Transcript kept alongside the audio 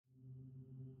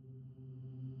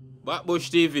Backbush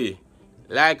TV,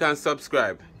 like and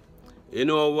subscribe. You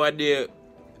know what day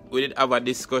we did have a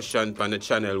discussion on the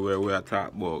channel where we are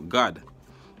talking about God.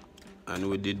 And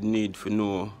we did need to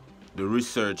know the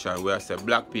research, and we are say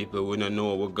black people we don't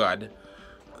know what God.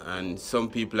 And some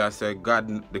people are say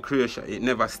God, the creation, it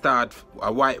never start.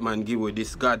 A white man give you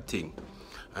this God thing.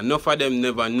 And enough of them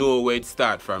never know where it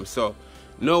start from. So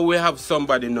now we have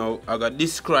somebody now I got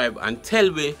describe and tell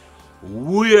me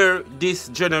where this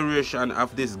generation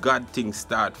of this God thing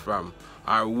start from,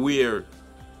 or where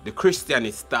the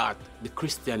Christianity start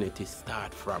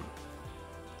from.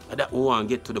 And that we want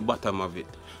to get to the bottom of it.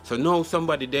 So now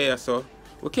somebody there, so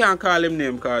we can't call him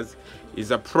name because he's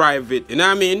a private, you know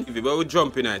what I mean? But we'll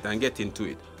jump in it and get into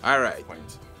it. Alright.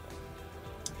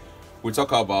 We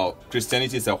talk about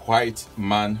Christianity is a white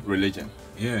man religion.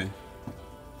 Yeah.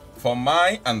 From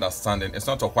my understanding, it's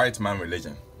not a white man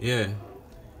religion. Yeah.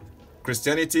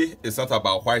 Christianity is not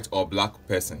about white or black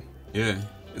person. Yeah.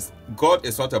 God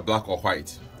is not a black or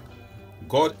white.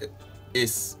 God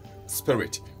is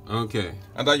spirit. Okay.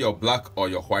 Either you're black or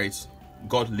you're white,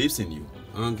 God lives in you.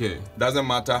 Okay. Doesn't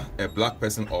matter a black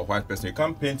person or white person. You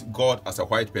can't paint God as a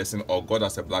white person or God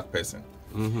as a black person.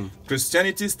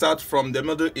 Christianity starts from the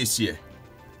Middle East here,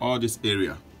 all this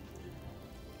area.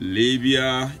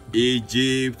 Libya,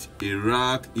 Egypt,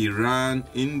 Iraq, Iran,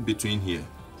 in between here.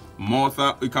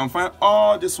 Malta, you can find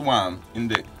all this one in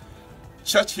the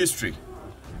church history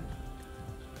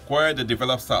where the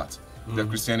developed start, the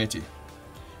Christianity.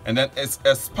 And then it's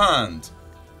expand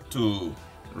to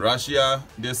Russia,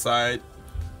 this side,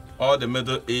 all the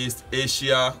Middle East,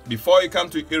 Asia, before you come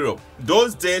to Europe.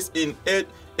 Those days in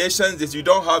Asian days, you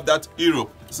don't have that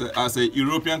Europe as a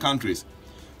European countries.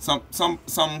 Some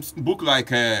book like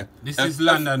this is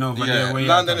London over there. Where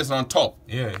London is on top.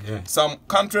 Yeah. Some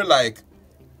country like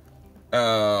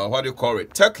what do you call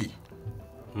it? Turkey.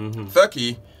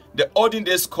 Turkey, the olden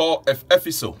days call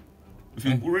Ephesus. If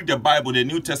you read the Bible, the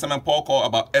New Testament, Paul called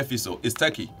about Ephesus. It's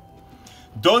Turkey.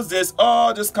 Those days,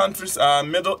 all these countries are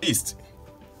Middle East.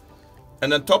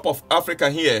 And on top of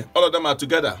Africa here, all of them are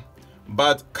together.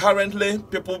 But currently,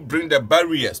 people bring the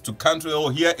barriers to country. Oh,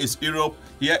 here is Europe,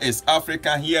 here is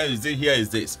Africa, here is this, here is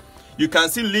this. You can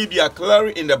see Libya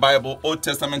clearly in the Bible, Old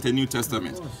Testament and New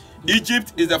Testament.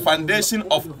 Egypt is the foundation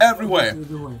of everywhere.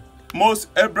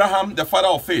 Abraham, the father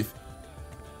of faith,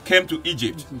 came to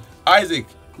Egypt. Isaac,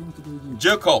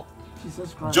 Jacob,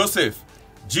 Joseph,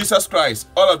 Jesus Christ,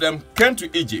 all of them came to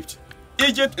Egypt.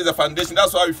 Egypt is the foundation.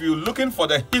 That's why if you're looking for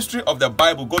the history of the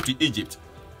Bible, go to Egypt.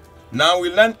 Now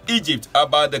we learn Egypt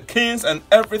about the kings and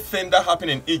everything that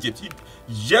happened in Egypt.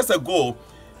 Years ago,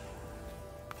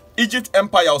 Egypt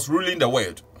Empire was ruling the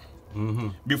world.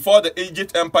 Before the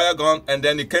Egypt Empire gone, and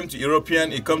then it came to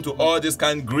European, it came to all this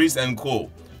kind, Greece and co.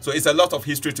 So it's a lot of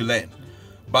history to learn.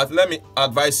 But let me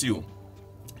advise you.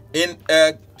 In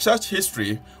church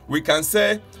history, we can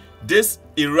say this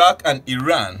Iraq and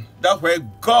Iran, that's where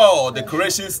God, the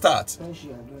creation starts.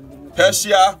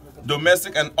 Persia,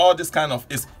 domestic, and all this kind of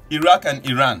is Iraq and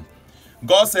Iran.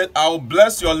 God said, I will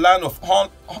bless your land of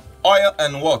oil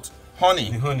and what?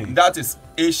 Honey. That is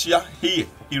Asia here.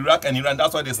 Iraq and Iran.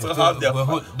 That's why they still have the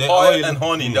oil and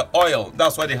honey. The oil.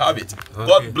 That's why they have it. Okay.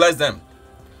 God bless them.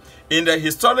 In the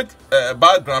historic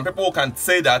background, people can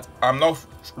say that I'm not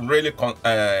really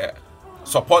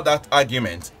support that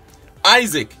argument.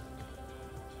 Isaac,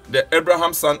 the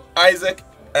Abraham's son, Isaac,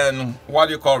 and what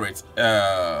do you call it?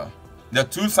 The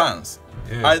two sons.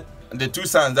 The two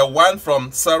sons, the one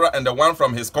from Sarah and the one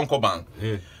from his concubine.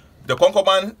 The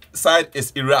concubine side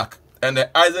is Iraq, and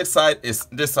the Isaac side is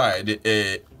this side,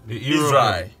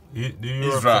 Israel.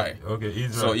 Israel. Okay,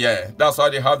 Israel. So yeah, that's why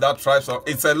they have that tribe. So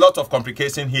it's a lot of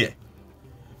complication here.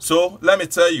 So let me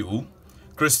tell you,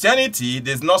 Christianity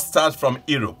does not start from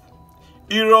Europe.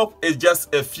 Europe is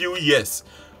just a few years.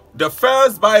 The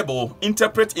first Bible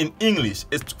interpreted in English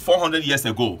is 400 years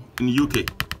ago in the UK.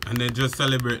 And they just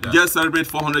celebrate that. Just celebrate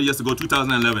 400 years ago,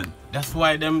 2011. That's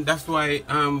why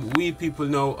we people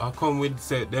now come with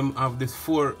say them have this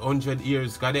 400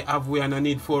 years, because they have we and I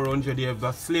need 400 years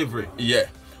of slavery. Yeah.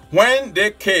 When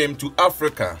they came to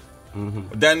Africa,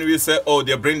 then we say, oh,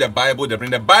 they bring the Bible,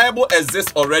 The Bible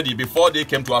exists already before they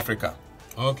came to Africa.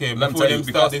 Okay, let me tell you,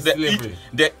 because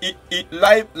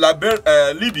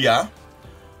Libya,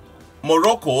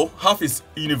 Morocco have its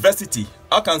university.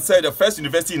 I can say the first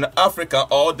university in Africa,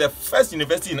 or the first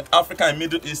university in Africa and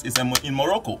Middle East is in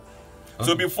Morocco. Okay.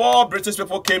 So before British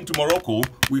people came to Morocco,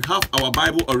 we have our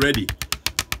Bible already.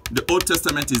 The Old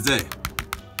Testament is there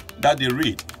that they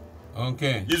read.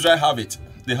 Okay. Israel have it.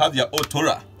 They have their old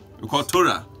Torah. We call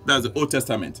Torah. That's the Old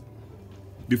Testament.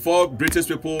 Before British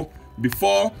people,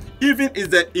 Before, even is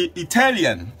the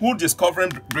Italian who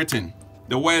discovered Britain.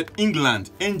 The word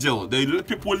England, angel. The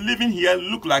people living here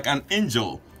look like an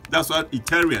angel. That's why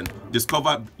Italian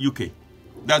discovered UK.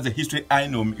 That's the history I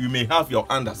know. You may have your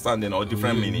understanding or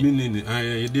different meaning.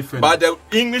 Different. But the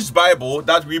English Bible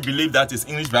that we believe that is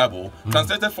English Bible,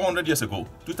 translated 400 years ago.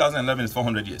 2011 is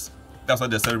 400 years. That's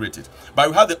what they celebrated. But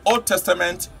we have the Old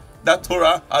Testament, that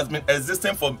Torah has been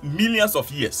existing for millions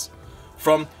of years.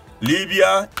 From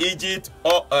Libya, Egypt,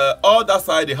 all that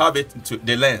side they have it to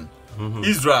the land.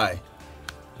 Israel,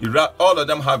 Iraq, all of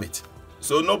them have it.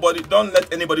 So don't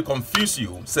let anybody confuse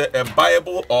you. Say a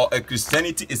Bible or a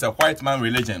Christianity is a white man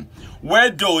religion. Where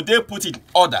though they put it in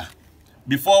order.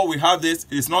 Before we have this,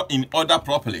 it's not in order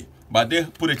properly, but they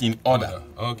put it in order.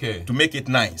 Okay. To make it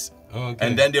nice. Okay.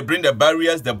 And then they bring the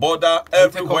barriers, the border,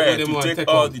 everywhere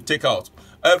to take out.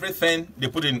 Everything they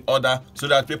put in order so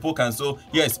that people can say,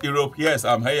 yes, Europe, yes,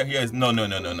 I'm here, yes. No.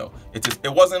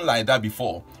 It wasn't like that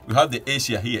before. We have the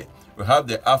Asia here. We have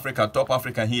the Africa, top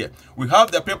African here. We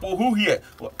have the people who here,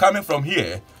 coming from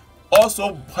here,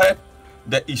 also had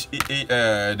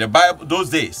the Bible those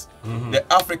days. The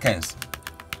Africans,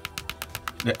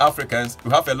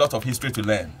 we have a lot of history to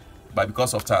learn, but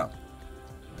because of time.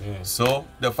 Yeah. So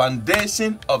the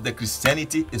foundation of the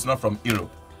Christianity is not from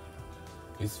Europe.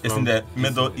 It's in the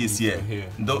Middle East here.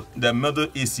 The Middle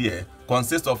East here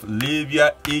consists of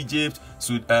Libya, Egypt,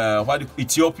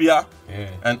 Ethiopia,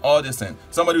 and all this thing.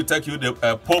 Somebody will tell you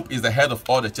the Pope is the head of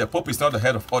all the church. Pope is not the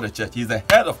head of all the church. He's the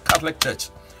head of Catholic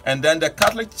Church. And then the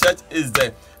Catholic Church is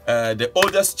the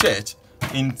oldest church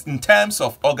in terms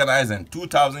of organizing.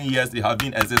 2,000 years they have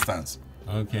been in existence.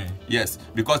 Okay. Yes,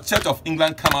 because Church of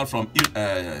England come out from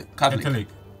Catholic.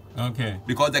 Okay.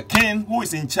 Because the king who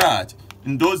is in charge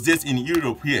in those days in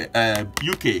Europe here,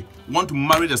 UK, want to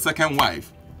marry the second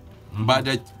wife, but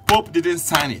the Pope didn't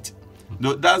sign it.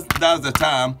 That's the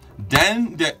time.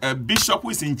 Then the bishop who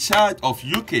is in charge of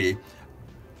UK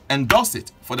endorsed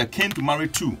it for the king to marry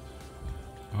two.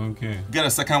 Okay. Get a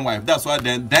second wife. That's why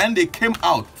then they came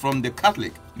out from the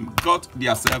Catholic, got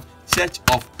themselves Church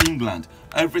of England.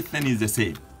 Everything is the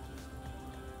same.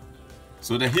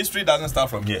 So the history doesn't start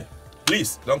from here.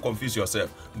 Please don't confuse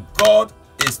yourself. God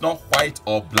is not white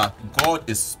or black. God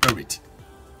is spirit.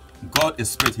 God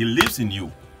is spirit. He lives in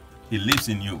you. He lives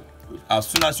in you. As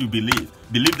soon as you believe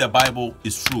the Bible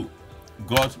is true,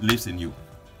 God lives in you.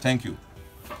 Thank you.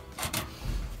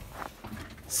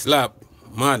 Slap,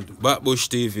 Mad, Backbush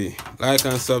TV. Like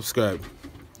and subscribe.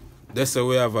 That's the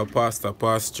way have a pastor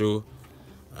pass through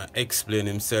and explain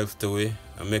himself to we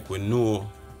and make we know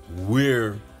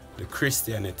where the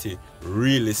Christianity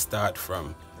really start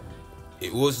from.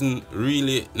 It wasn't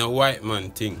really no white man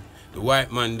thing. The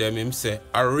white man them him say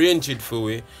arrange it for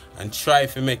we and try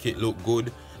to make it look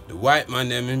good. The white man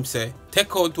them him say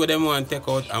take out what them want take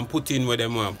out and put in what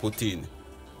them want put in. You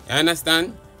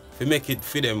understand? To make it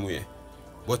fit them way.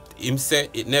 But him say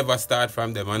it never start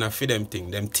from them and I fit them thing.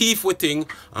 Them thief with thing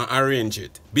and arrange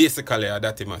it. Basically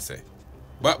that him I say.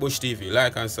 Backbush TV,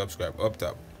 like and subscribe up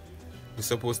top. We're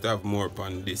supposed to have more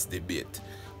upon this debate.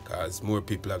 Because more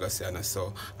people are going to say and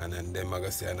so, and then them are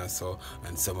going to say and so,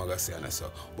 and some are going to say and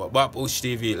so. But Backbush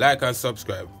TV, like and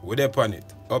subscribe. We're there upon it.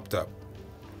 Up top.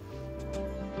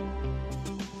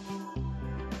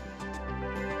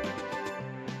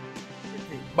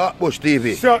 Backbush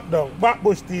TV. Shut down.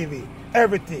 Backbush TV.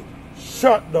 Everything.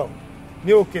 Shut down.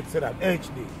 New kids to that.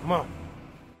 HD. Man.